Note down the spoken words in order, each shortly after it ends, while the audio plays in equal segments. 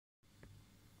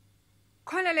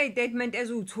khona le statement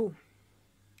ezu2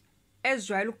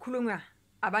 ezijwayele ukukhulunywa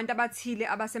abantu abathile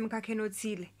abasemkhakheni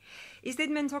othile.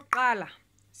 Istatement sokuqala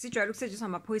sijwayele ukusetshenziswa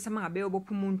amaphoyisa mangabe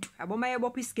yobopha umuntu. Yabo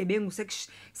mayebopha isigebengu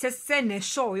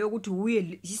seseneshow yokuthi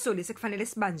uye yiso lesekufanele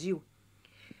sibanjiwe.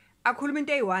 Akhuluma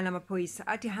into eyi1 amaphoyisa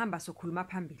athi hamba sokhuluma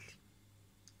phambili.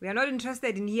 We are not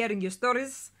interested in hearing your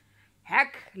stories.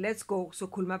 Heck, let's go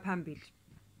sokhuluma phambili.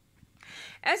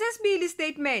 Esesibili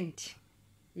statement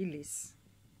yilesi.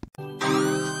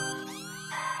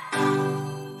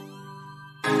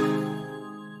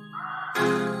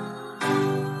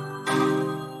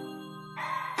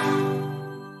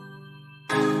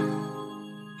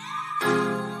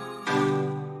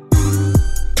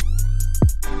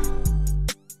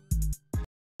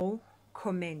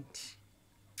 Comment.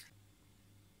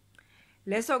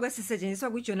 Leso ke sisetshenziswa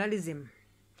kwi-journalism.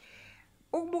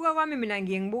 Ukubuka kwami mina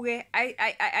ngiye ngibuke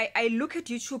I look at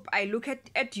YouTube, I look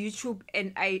at YouTube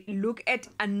and I look at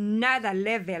another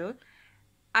level,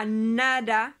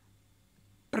 another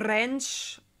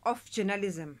branch of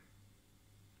journalism.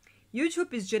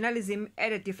 YouTube is journalism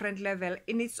at a different level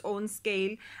in its own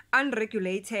scale,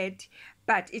 unregulated,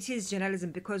 but it is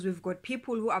journalism because we've got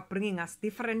people who are bringing us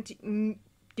different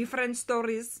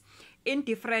stories in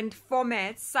different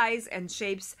formats, size and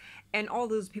shapes, and all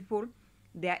those people,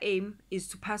 their aim is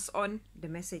to pass on the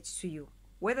message to you.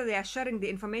 Whether they are sharing the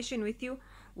information with you,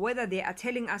 whether they are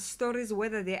telling us stories,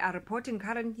 whether they are reporting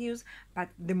current news, but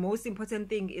the most important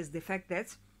thing is the fact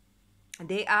that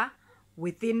they are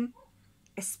within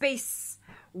a space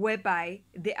whereby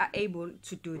they are able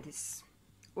to do this.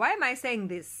 Why am I saying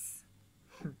this?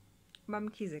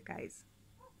 maMkhize, guys.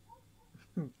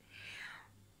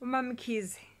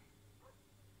 maMkhize.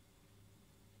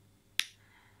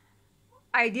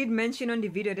 I did mention on the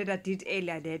video that I did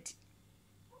earlier that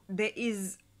there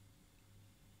is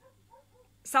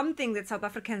something that South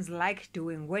Africans like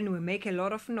doing when we make a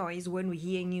lot of noise, when we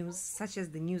hear news, such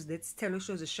as the news that Stelo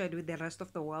shows are shared with the rest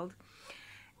of the world.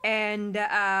 And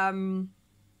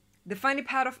the funny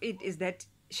part of it is that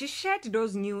she shared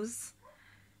those news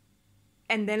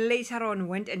and then later on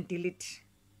went and deleted.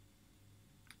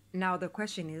 Now the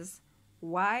question is,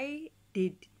 why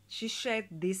did she share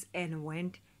this and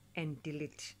went and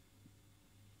delete?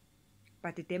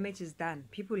 But the damage is done.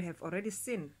 People have already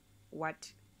seen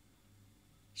what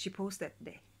she posted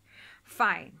there.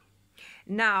 Fine.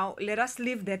 Now let us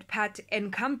leave that part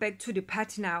and come back to the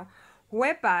part now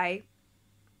whereby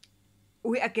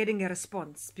we are getting a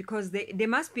response, because there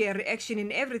must be a reaction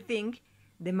in everything.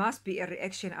 There must be a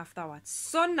reaction afterwards.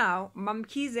 So now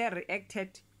maMkhize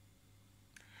reacted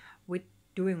with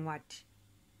doing what?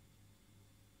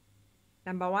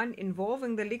 Number 1,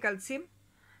 involving the legal team.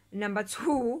 Number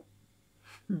 2,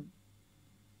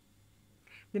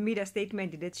 the media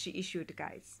statement that she issued,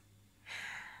 guys.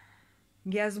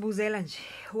 Ngiyazibuzela nje,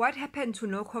 what happened to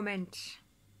no comment?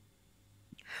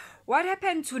 What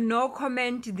happened to no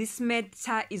comment? This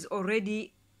matter is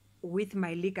already with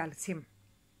my legal team.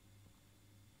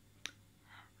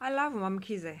 I love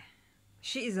maMkhize.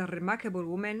 She is a remarkable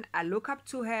woman. I look up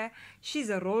to her.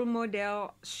 She's a role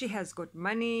model. She has got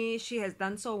money. She has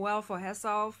done so well for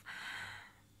herself.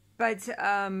 But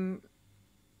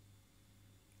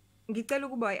ngicela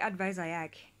ukuba i-advisor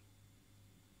yakhe.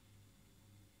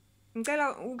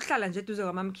 Ngicela ukuhlala nje eduze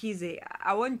kwaMaMkhize.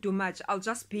 I won't do much. I'll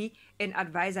just be an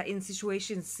advisor in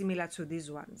situations similar to these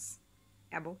ones.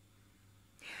 Yabo.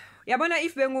 Yabona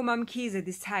if bengu maMkhize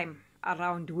this time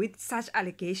around with such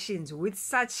allegations, with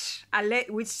such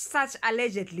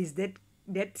allegedly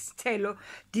that Stelo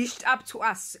dished up to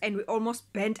us, and we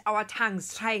almost bent our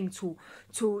tongues trying to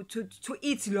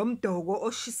eat lo mdogo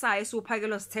oshisayo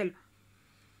esiwuphakela Stelo.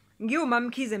 Ngiwu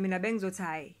maMkhize mina bengizothi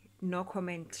hayi, no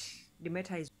comment. The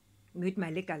matter is with my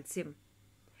legal team.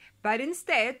 But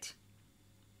instead,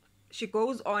 she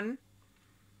goes on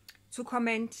to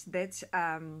comment that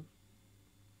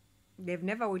they've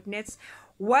never witnessed.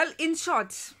 Well, in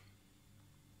short,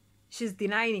 she's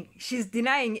denying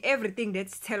everything that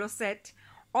Stelo said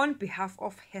on behalf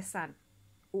of her son,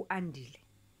 uAndile.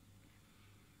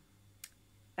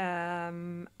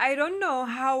 I don't know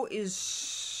how is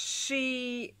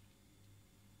she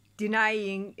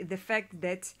denying the fact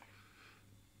that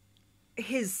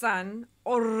his son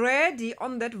already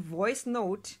on that voice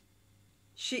note,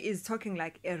 she is talking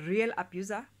like a real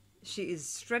abuser. She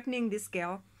is threatening this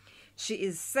girl. She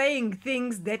is saying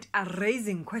things that are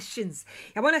raising questions.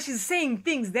 Yabona, she's saying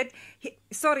things that he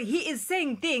is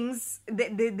saying things.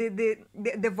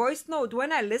 The voice note,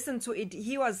 when I listened to it,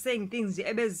 he was saying things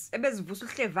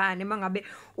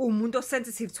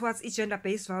sensitive towards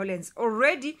gender-based violence.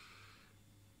 Already,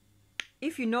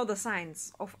 if you know the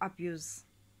signs of abuse,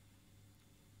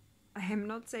 I am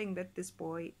not saying that this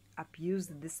boy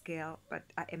abused this girl, but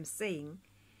I am saying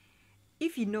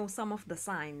if you know some of the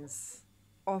signs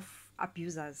of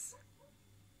abusers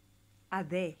are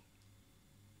there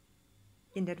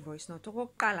in that voice note,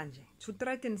 to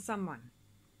threaten someone.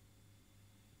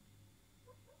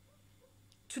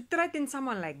 To threaten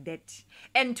someone like that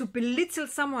and to belittle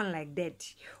someone like that,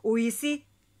 or you see,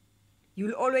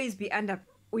 you'll always be under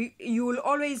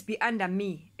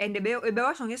me. And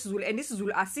ebewasho ngesizulu, and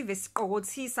isizulu asive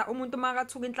siqokothisa umuntu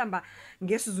makathuka inhlamba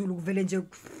ngesizulu kuvele nje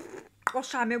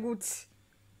qoshame ukuthi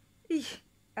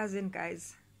as in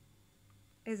guys,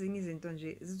 ezinye izinto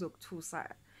nje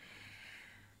zizokuthusa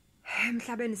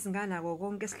emhlabeni. Singanako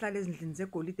konke esihlala ezindlini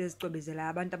zegolide ezicwebezela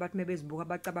abantu abathi mebezibuka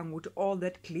bacabanga ukuthi all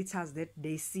that glitters that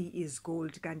they see is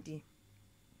gold, kanti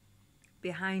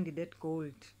behind that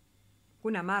gold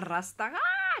kunama rasta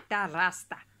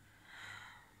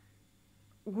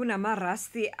kunama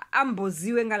rasti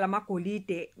amboziwe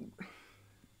ngalamagolide.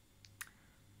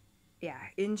 Yeah,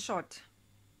 in short,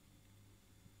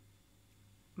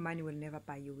 money will never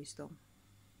buy you wisdom.